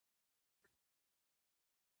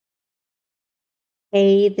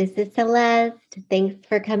Hey, this is Celeste. Thanks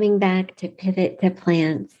for coming back to Pivot to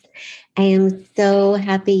Plants. I am so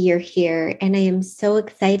happy you're here, and I am so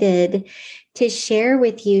excited to share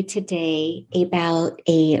with you today about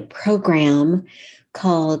a program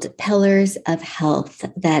called Pillars of Health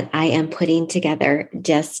that I am putting together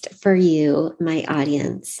just for you, my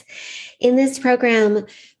audience. In this program,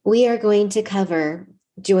 we are going to cover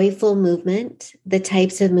joyful movement, the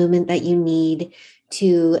types of movement that you need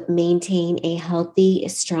to maintain a healthy,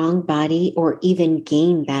 strong body or even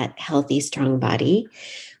gain that healthy, strong body.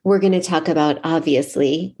 We're going to talk about,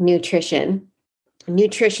 obviously, nutrition,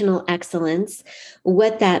 nutritional excellence,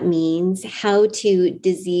 what that means, how to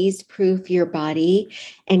disease proof your body,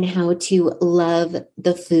 and how to love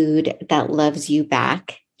the food that loves you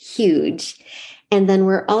back. Huge. And then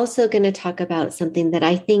we're also going to talk about something that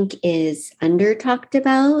I think is under talked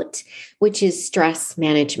about, which is stress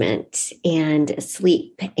management and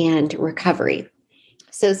sleep and recovery.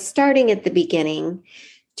 So, starting at the beginning,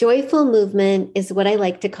 joyful movement is what I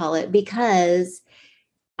like to call it because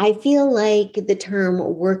I feel like the term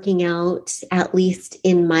working out, at least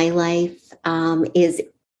in my life, is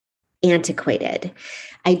antiquated.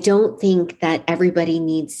 I don't think that everybody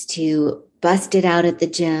needs to bust it out at the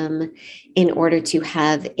gym in order to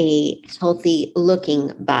have a healthy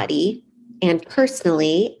looking body. And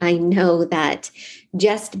personally, I know that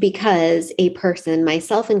just because a person,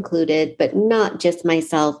 myself included, but not just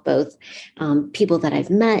myself, both people that I've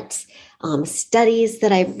met, studies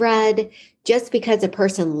that I've read, just because a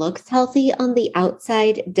person looks healthy on the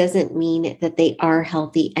outside doesn't mean that they are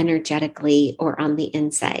healthy energetically or on the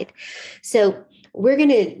inside. So, we're going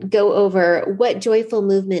to go over what joyful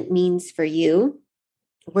movement means for you.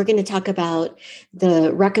 We're going to talk about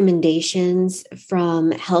the recommendations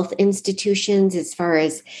from health institutions as far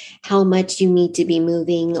as how much you need to be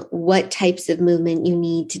moving, what types of movement you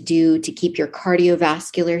need to do to keep your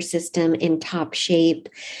cardiovascular system in top shape.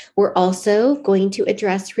 We're also going to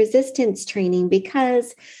address resistance training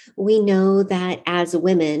because we know that as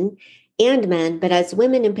women and men, but as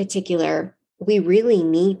women in particular, we really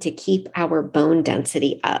need to keep our bone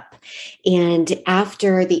density up. And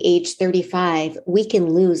after the age 35, we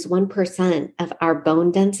can lose 1% of our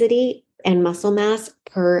bone density and muscle mass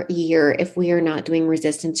per year if we are not doing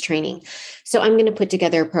resistance training. So I'm going to put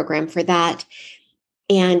together a program for that.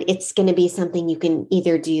 And it's going to be something you can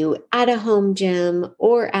either do at a home gym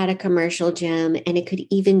or at a commercial gym. And it could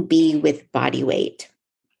even be with body weight.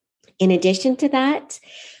 In addition to that,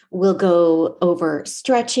 we'll go over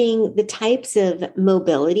stretching, the types of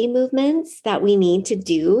mobility movements that we need to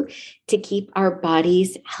do to keep our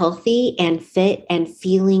bodies healthy and fit and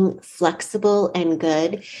feeling flexible and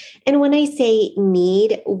good. And when I say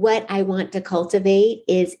need, what I want to cultivate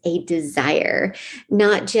is a desire,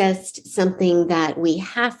 not just something that we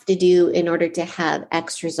have to do in order to have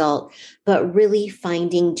X result, but really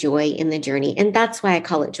finding joy in the journey. And that's why I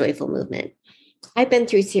call it joyful movement. I've been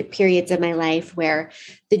through periods of my life where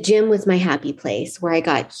the gym was my happy place, where I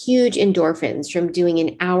got huge endorphins from doing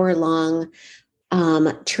an hour-long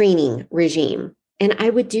training regime. And I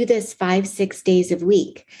would do this 5, 6 days a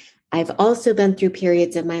week. I've also been through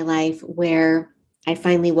periods of my life where I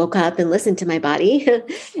finally woke up and listened to my body.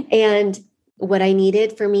 And what I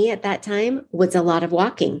needed for me at that time was a lot of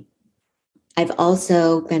walking. I've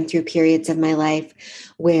also been through periods of my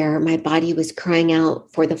life where my body was crying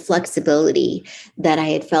out for the flexibility that I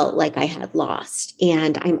had felt like I had lost.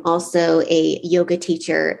 And I'm also a yoga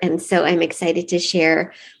teacher. And so I'm excited to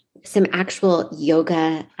share some actual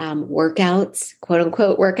yoga workouts, quote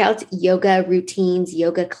unquote workouts, yoga routines,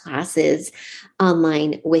 yoga classes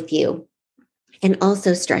online with you. And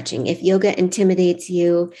also stretching. If yoga intimidates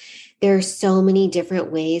you, there are so many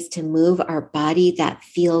different ways to move our body that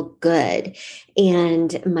feel good.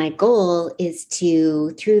 And my goal is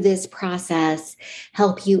to, through this process,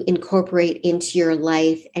 help you incorporate into your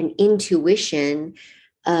life an intuition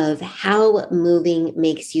of how moving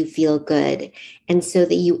makes you feel good. And so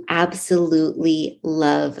that you absolutely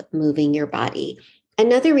love moving your body.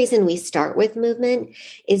 Another reason we start with movement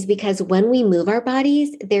is because when we move our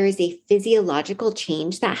bodies, there is a physiological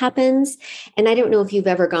change that happens. And I don't know if you've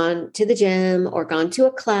ever gone to the gym or gone to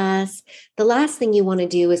a class. The last thing you want to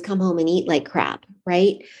do is come home and eat like crap,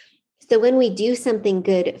 right? So when we do something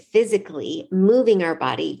good physically, moving our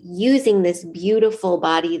body, using this beautiful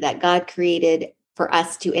body that God created for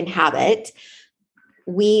us to inhabit,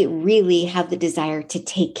 we really have the desire to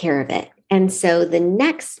take care of it. And so the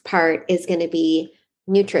next part is going to be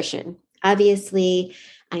nutrition. Obviously,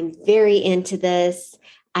 I'm very into this.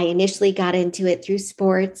 I initially got into it through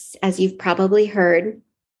sports, as you've probably heard.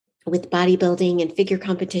 with bodybuilding and figure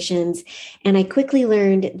competitions. And I quickly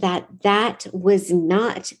learned that that was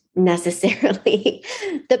not necessarily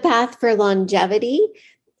the path for longevity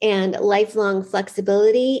and lifelong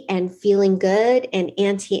flexibility and feeling good and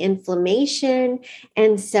anti-inflammation.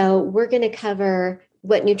 And so we're going to cover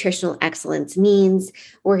what nutritional excellence means.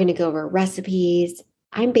 We're going to go over recipes.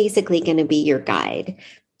 I'm basically going to be your guide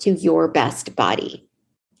to your best body.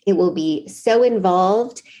 It will be so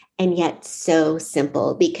involved and yet so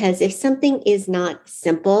simple, because if something is not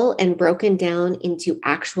simple and broken down into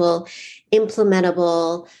actual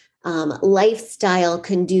implementable, lifestyle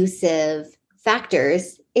conducive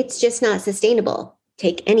factors, it's just not sustainable.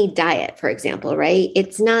 Take any diet, for example, right?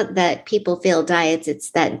 It's not that people fail diets,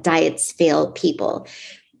 it's that diets fail people.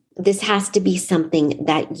 This has to be something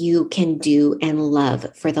that you can do and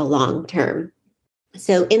love for the long term.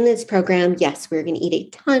 So in this program, yes, we're going to eat a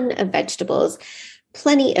ton of vegetables,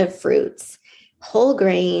 plenty of fruits, whole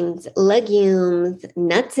grains, legumes,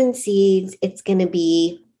 nuts and seeds. It's going to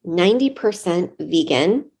be 90%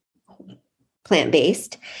 vegan,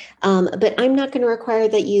 plant-based. But I'm not going to require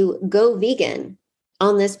that you go vegan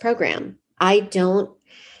on this program. I don't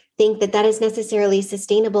think that that is necessarily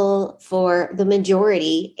sustainable for the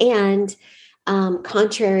majority. And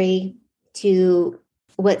contrary to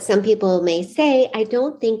what some people may say, I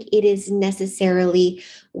don't think it is necessarily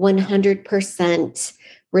 100%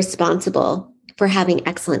 responsible for having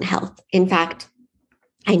excellent health. In fact,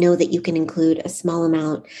 I know that you can include a small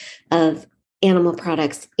amount of animal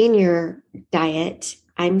products in your diet.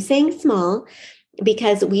 I'm saying small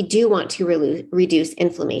because we do want to reduce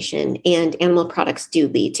inflammation, and animal products do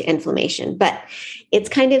lead to inflammation. But it's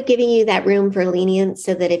kind of giving you that room for lenience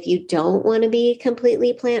so that if you don't want to be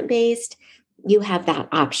completely plant-based, you have that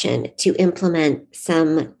option to implement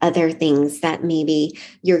some other things that maybe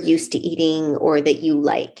you're used to eating or that you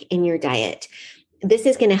like in your diet. This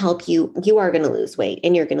is going to help you. You are going to lose weight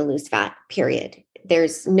and you're going to lose fat, period.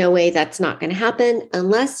 There's no way that's not going to happen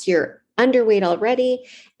unless you're underweight already.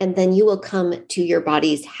 And then you will come to your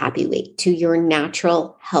body's happy weight, to your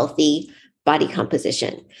natural, healthy body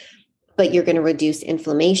composition. But you're going to reduce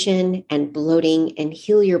inflammation and bloating and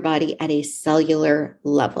heal your body at a cellular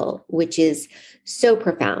level, which is so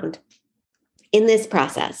profound. In this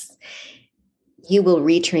process, you will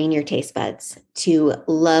retrain your taste buds to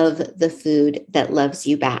love the food that loves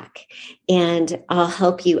you back. And I'll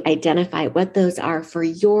help you identify what those are for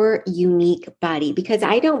your unique body, because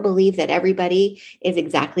I don't believe that everybody is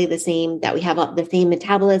exactly the same, that we have the same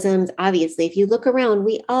metabolisms. Obviously, if you look around,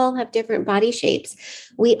 we all have different body shapes.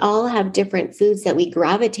 We all have different foods that we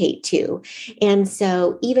gravitate to. And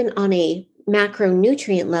so even on a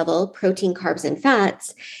macronutrient level, protein, carbs, and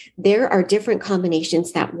fats, there are different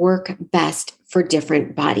combinations that work best for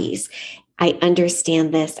different bodies. I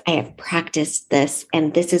understand this. I have practiced this,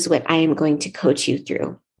 and this is what I am going to coach you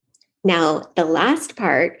through. Now, the last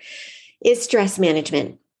part is stress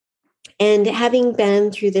management. And having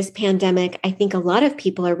been through this pandemic, I think a lot of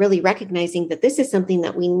people are really recognizing that this is something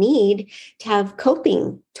that we need to have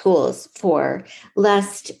coping tools for,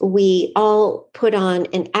 lest we all put on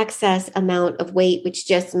an excess amount of weight, which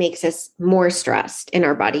just makes us more stressed in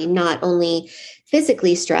our body, not only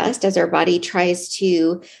physically stressed as our body tries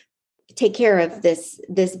to take care of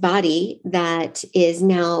this body that is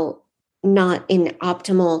now not in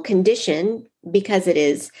optimal condition because it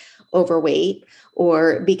is overweight,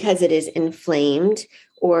 or because it is inflamed,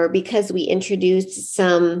 or because we introduced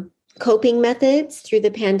some coping methods through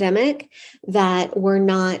the pandemic that were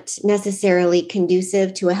not necessarily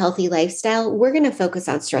conducive to a healthy lifestyle. We're going to focus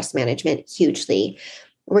on stress management hugely.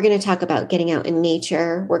 We're going to talk about getting out in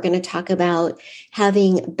nature. We're going to talk about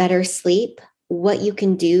having better sleep, what you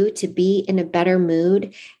can do to be in a better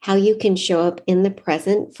mood, how you can show up in the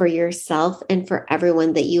present for yourself and for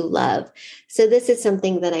everyone that you love. So this is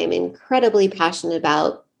something that I'm incredibly passionate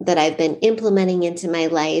about, that I've been implementing into my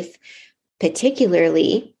life,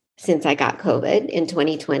 particularly since I got COVID in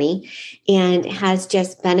 2020, and has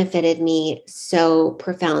just benefited me so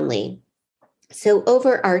profoundly. So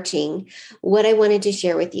overarching, what I wanted to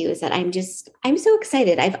share with you is that I'm so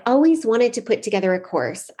excited. I've always wanted to put together a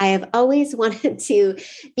course. I have always wanted to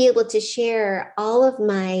be able to share all of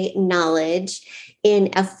my knowledge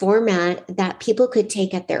in a format that people could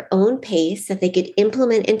take at their own pace, that they could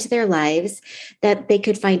implement into their lives, that they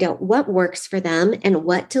could find out what works for them and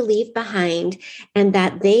what to leave behind, and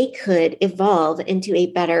that they could evolve into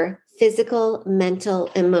a better physical, mental,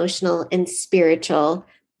 emotional, and spiritual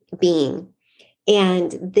being.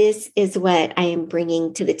 And this is what I am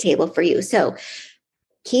bringing to the table for you. So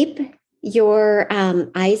keep your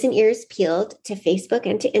eyes and ears peeled to Facebook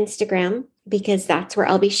and to Instagram. because that's where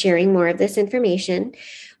I'll be sharing more of this information.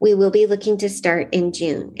 We will be looking to start in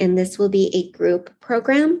June, and this will be a group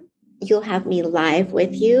program. You'll have me live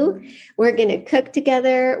with you. We're going to cook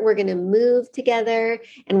together, we're going to move together,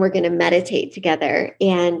 and we're going to meditate together.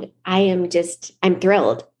 And I'm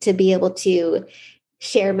thrilled to be able to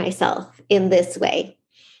share myself in this way.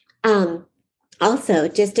 Also,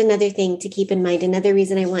 just another thing to keep in mind, another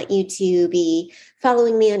reason I want you to be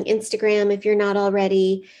following me on Instagram if you're not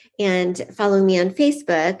already, and following me on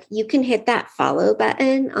Facebook. You can hit that follow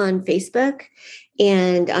button on Facebook,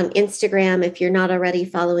 and on Instagram, if you're not already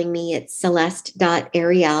following me, it's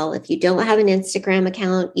celeste.ariel. If you don't have an Instagram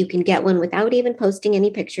account, you can get one without even posting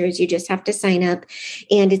any pictures. You just have to sign up,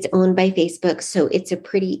 and it's owned by Facebook. So it's a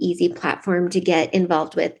pretty easy platform to get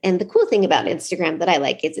involved with. And the cool thing about Instagram that I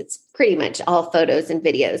like is it's pretty much all photos and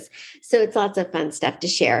videos. So it's lots of fun stuff to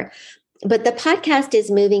share. But the podcast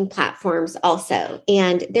is moving platforms also.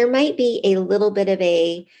 And there might be a little bit of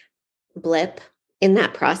a blip in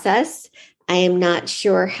that process. I am not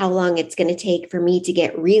sure how long it's going to take for me to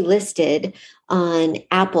get relisted on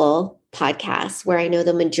Apple Podcasts, where I know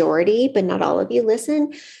the majority, but not all of you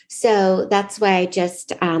listen. So that's why I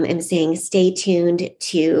just am saying stay tuned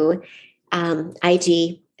to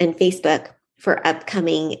IG and Facebook for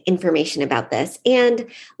upcoming information about this, and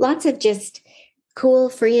lots of just cool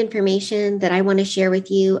free information that I want to share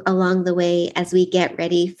with you along the way as we get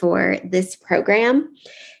ready for this program.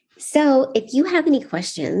 So if you have any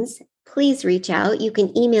questions, please reach out. You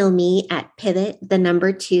can email me at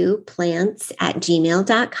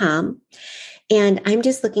pivot2plants@gmail.com. And I'm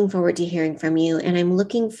just looking forward to hearing from you. And I'm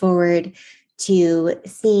looking forward to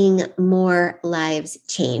seeing more lives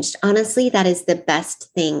changed. Honestly, that is the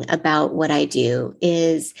best thing about what I do,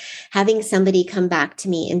 is having somebody come back to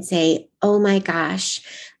me and say, oh my gosh,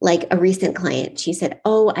 like a recent client, she said,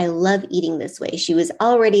 oh, I love eating this way. She was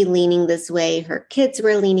already leaning this way. Her kids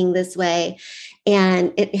were leaning this way.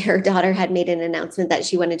 And her daughter had made an announcement that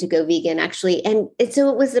she wanted to go vegan, actually. And so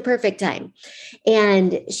it was the perfect time.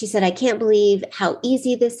 And she said, I can't believe how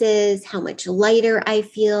easy this is, how much lighter I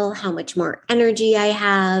feel, how much more energy I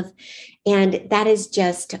have. And that is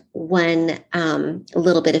just one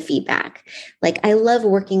little bit of feedback. Like, I love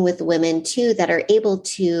working with women too that are able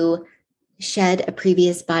to shed a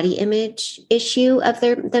previous body image issue of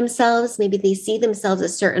themselves. Maybe they see themselves a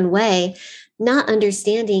certain way, not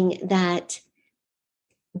understanding that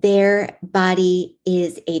their body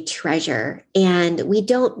is a treasure, and we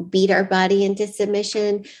don't beat our body into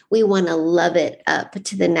submission. We want to love it up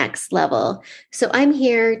to the next level. So I'm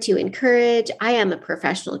here to encourage. I am a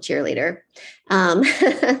professional cheerleader, and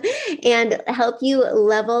help you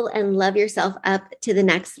level and love yourself up to the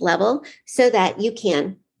next level so that you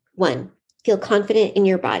can, one, feel confident in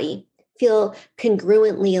your body, feel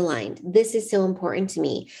congruently aligned. This is so important to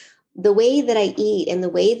me. The way that I eat and the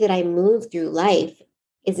way that I move through life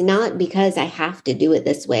is not because I have to do it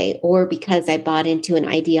this way or because I bought into an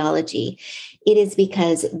ideology. It is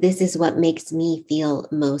because this is what makes me feel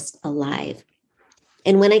most alive.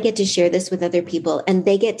 And when I get to share this with other people and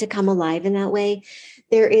they get to come alive in that way,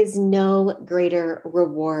 there is no greater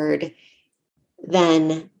reward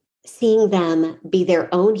than seeing them be their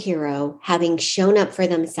own hero, having shown up for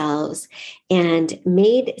themselves and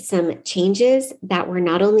made some changes that were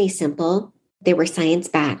not only simple, they were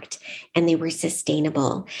science-backed, and they were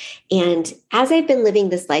sustainable. And as I've been living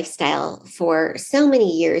this lifestyle for so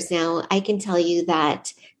many years now, I can tell you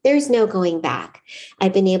that there's no going back.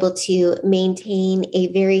 I've been able to maintain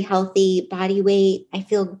a very healthy body weight. I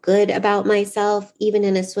feel good about myself, even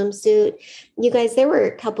in a swimsuit. You guys, there were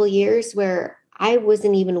a couple years where I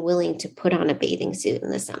wasn't even willing to put on a bathing suit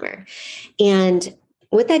in the summer. And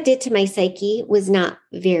what that did to my psyche was not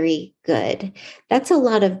very good. That's a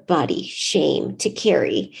lot of body shame to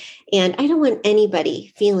carry. And I don't want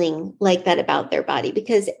anybody feeling like that about their body,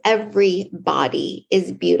 because every body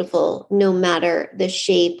is beautiful, no matter the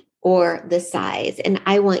shape or the size. And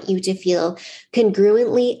I want you to feel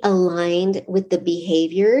congruently aligned with the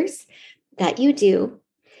behaviors that you do.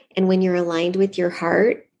 And when you're aligned with your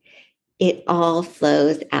heart, it all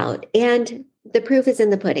flows out. And the proof is in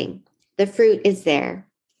the pudding. The fruit is there,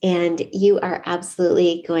 and you are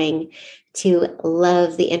absolutely going to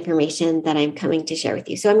love the information that I'm coming to share with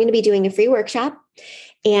you. So I'm going to be doing a free workshop,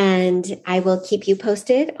 and I will keep you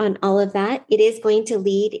posted on all of that. It is going to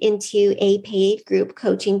lead into a paid group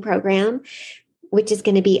coaching program, which is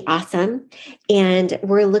going to be awesome. And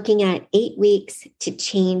we're looking at 8 weeks to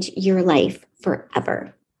change your life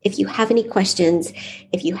forever. if you have any questions,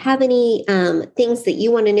 if you have any things that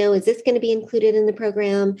you want to know, is this going to be included in the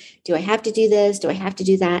program? Do I have to do this? Do I have to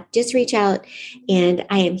do that? Just reach out, and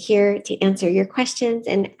I am here to answer your questions.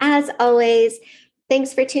 And as always,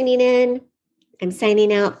 thanks for tuning in. I'm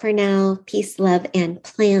signing out for now. Peace, love, and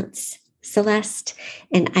plants, Celeste.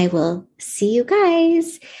 And I will see you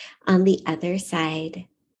guys on the other side.